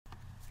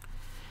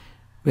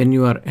When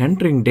you are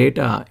entering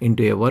data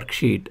into a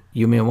worksheet,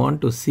 you may want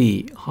to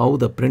see how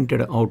the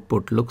printed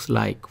output looks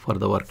like for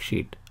the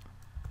worksheet.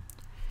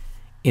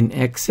 In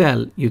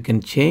Excel, you can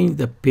change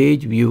the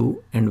page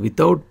view, and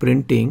without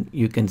printing,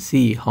 you can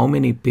see how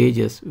many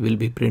pages will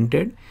be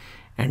printed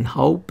and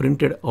how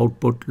printed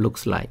output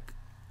looks like.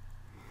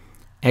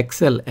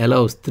 Excel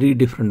allows 3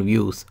 different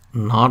views: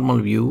 normal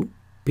view,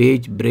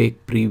 page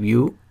break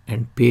preview,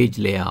 and page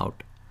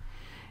layout.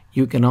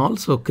 You can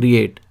also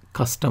create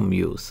custom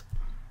views.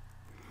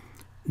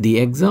 The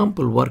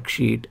example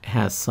worksheet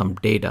has some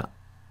data.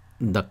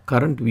 The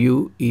current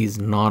view is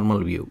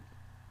normal view.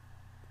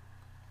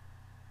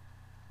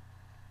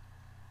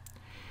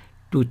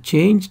 To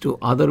change to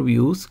other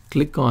views,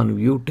 click on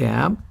View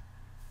tab.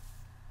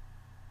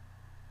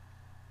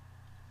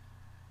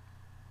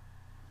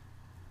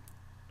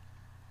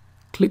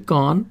 Click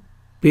on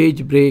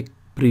Page Break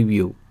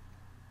Preview.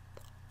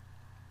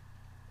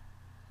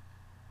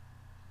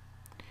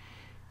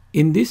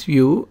 In this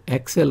view,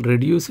 Excel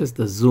reduces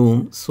the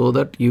zoom so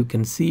that you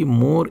can see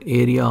more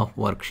area of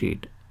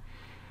worksheet.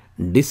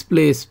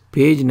 Displays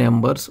page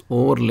numbers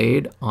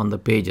overlaid on the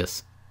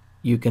pages.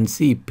 You can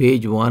see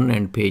page 1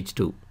 and page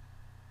 2.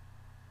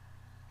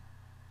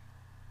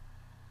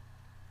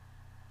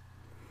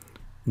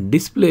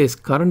 Displays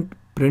current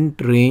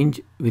print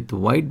range with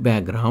white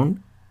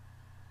background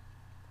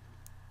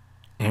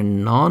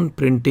and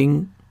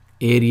non-printing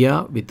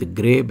area with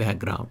gray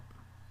background.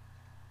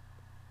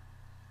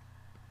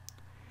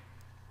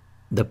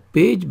 The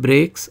page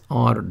breaks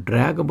are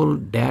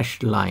draggable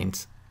dashed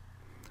lines.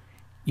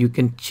 You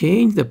can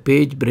change the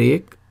page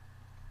break.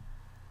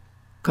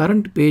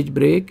 Current page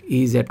break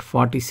is at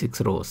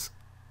 46 rows.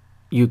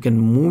 You can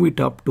move it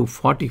up to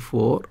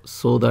 44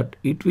 so that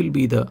it will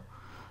be the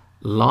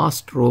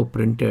last row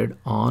printed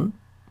on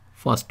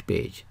first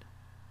page.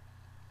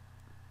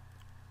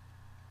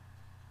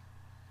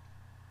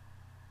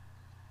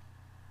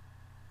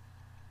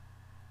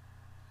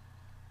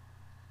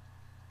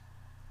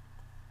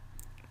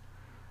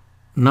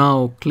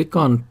 Now click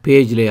on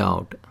Page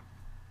Layout.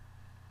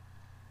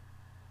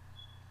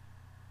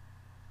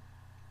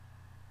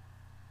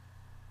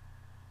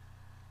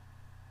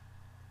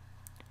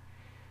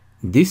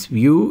 This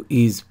view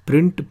is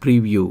Print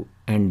Preview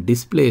and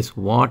displays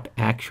what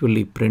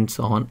actually prints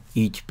on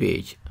each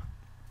page.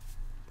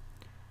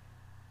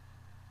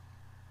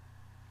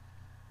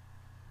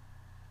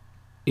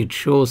 It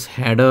shows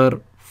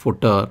header,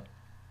 footer,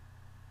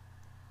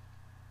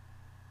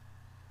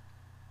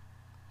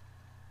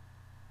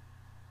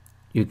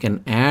 you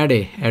can add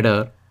a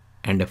header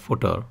and a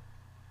footer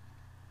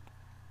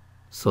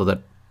so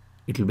that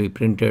it will be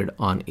printed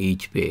on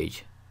each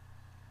page.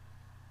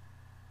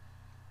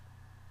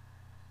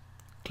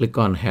 Click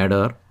on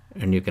header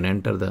and you can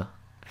enter the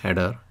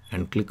header,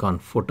 and click on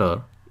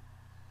footer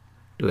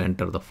to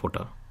enter the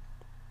footer.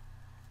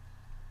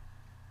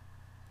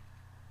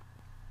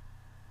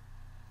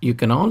 You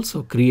can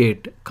also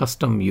create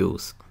custom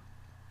views.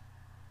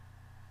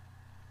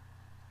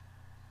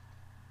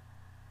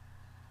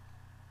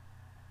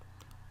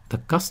 The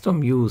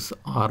custom views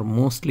are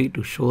mostly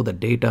to show the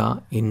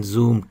data in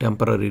zoom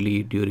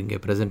temporarily during a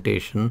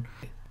presentation.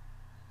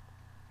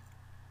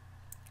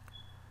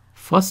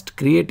 First,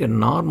 create a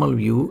normal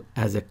view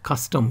as a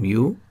custom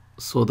view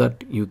so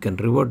that you can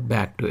revert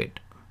back to it.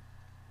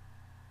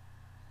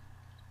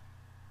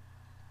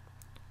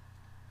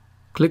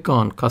 Click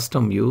on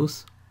Custom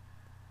Views.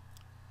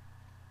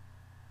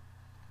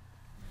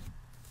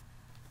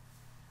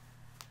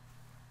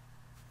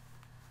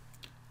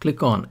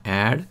 Click on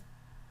Add.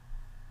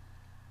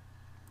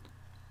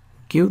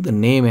 Give the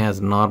name as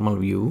normal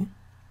view.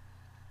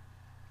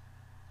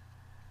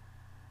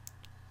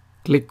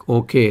 Click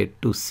OK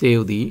to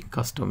save the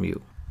custom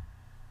view.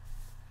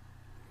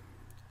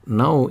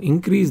 Now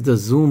increase the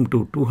zoom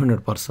to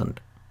 200%.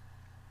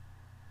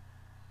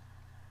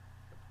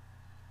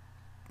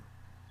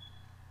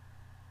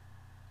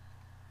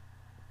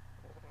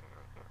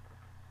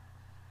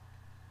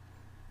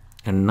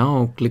 And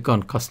now click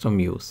on Custom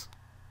Views.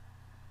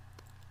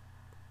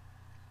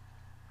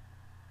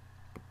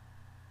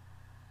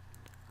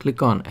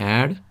 Click on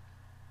Add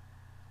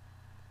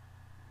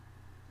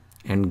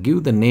and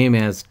give the name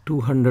as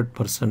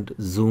 200%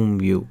 zoom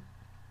view.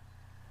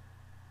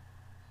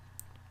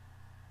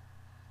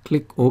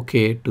 Click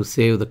OK to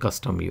save the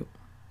custom view.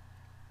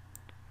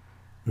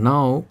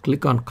 Now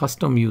click on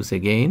Custom Views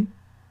again.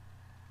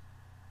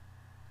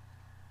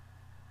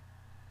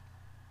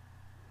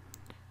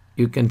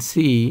 You can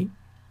see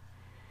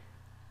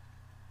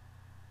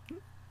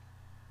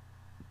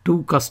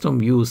 2 custom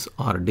views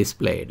are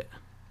displayed.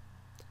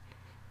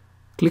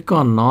 Click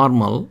on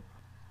Normal,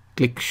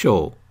 click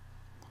Show.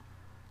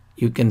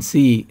 You can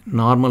see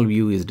normal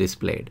view is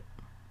displayed.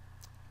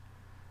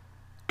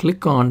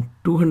 Click on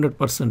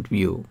 200%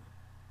 view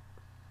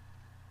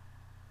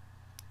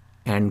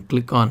and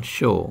click on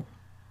Show.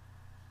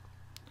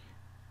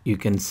 You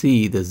can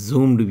see the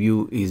zoomed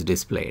view is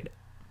displayed.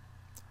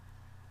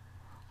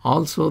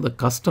 Also, the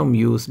custom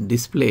views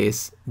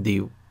displays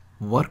the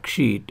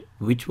worksheet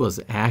which was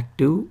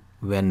active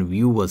when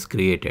view was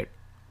created.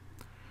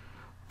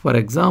 For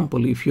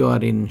example, if you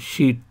are in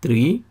sheet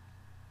 3,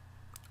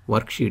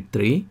 worksheet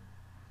 3,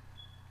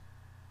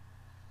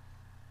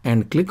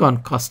 and click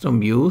on custom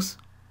views,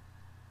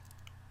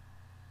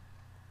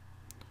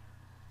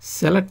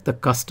 select the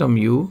custom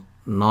view,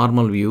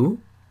 normal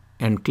view,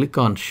 and click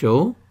on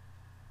show.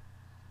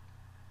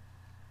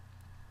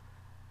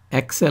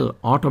 Excel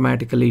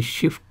automatically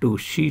shifts to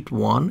sheet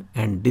 1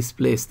 and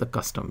displays the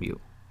custom view.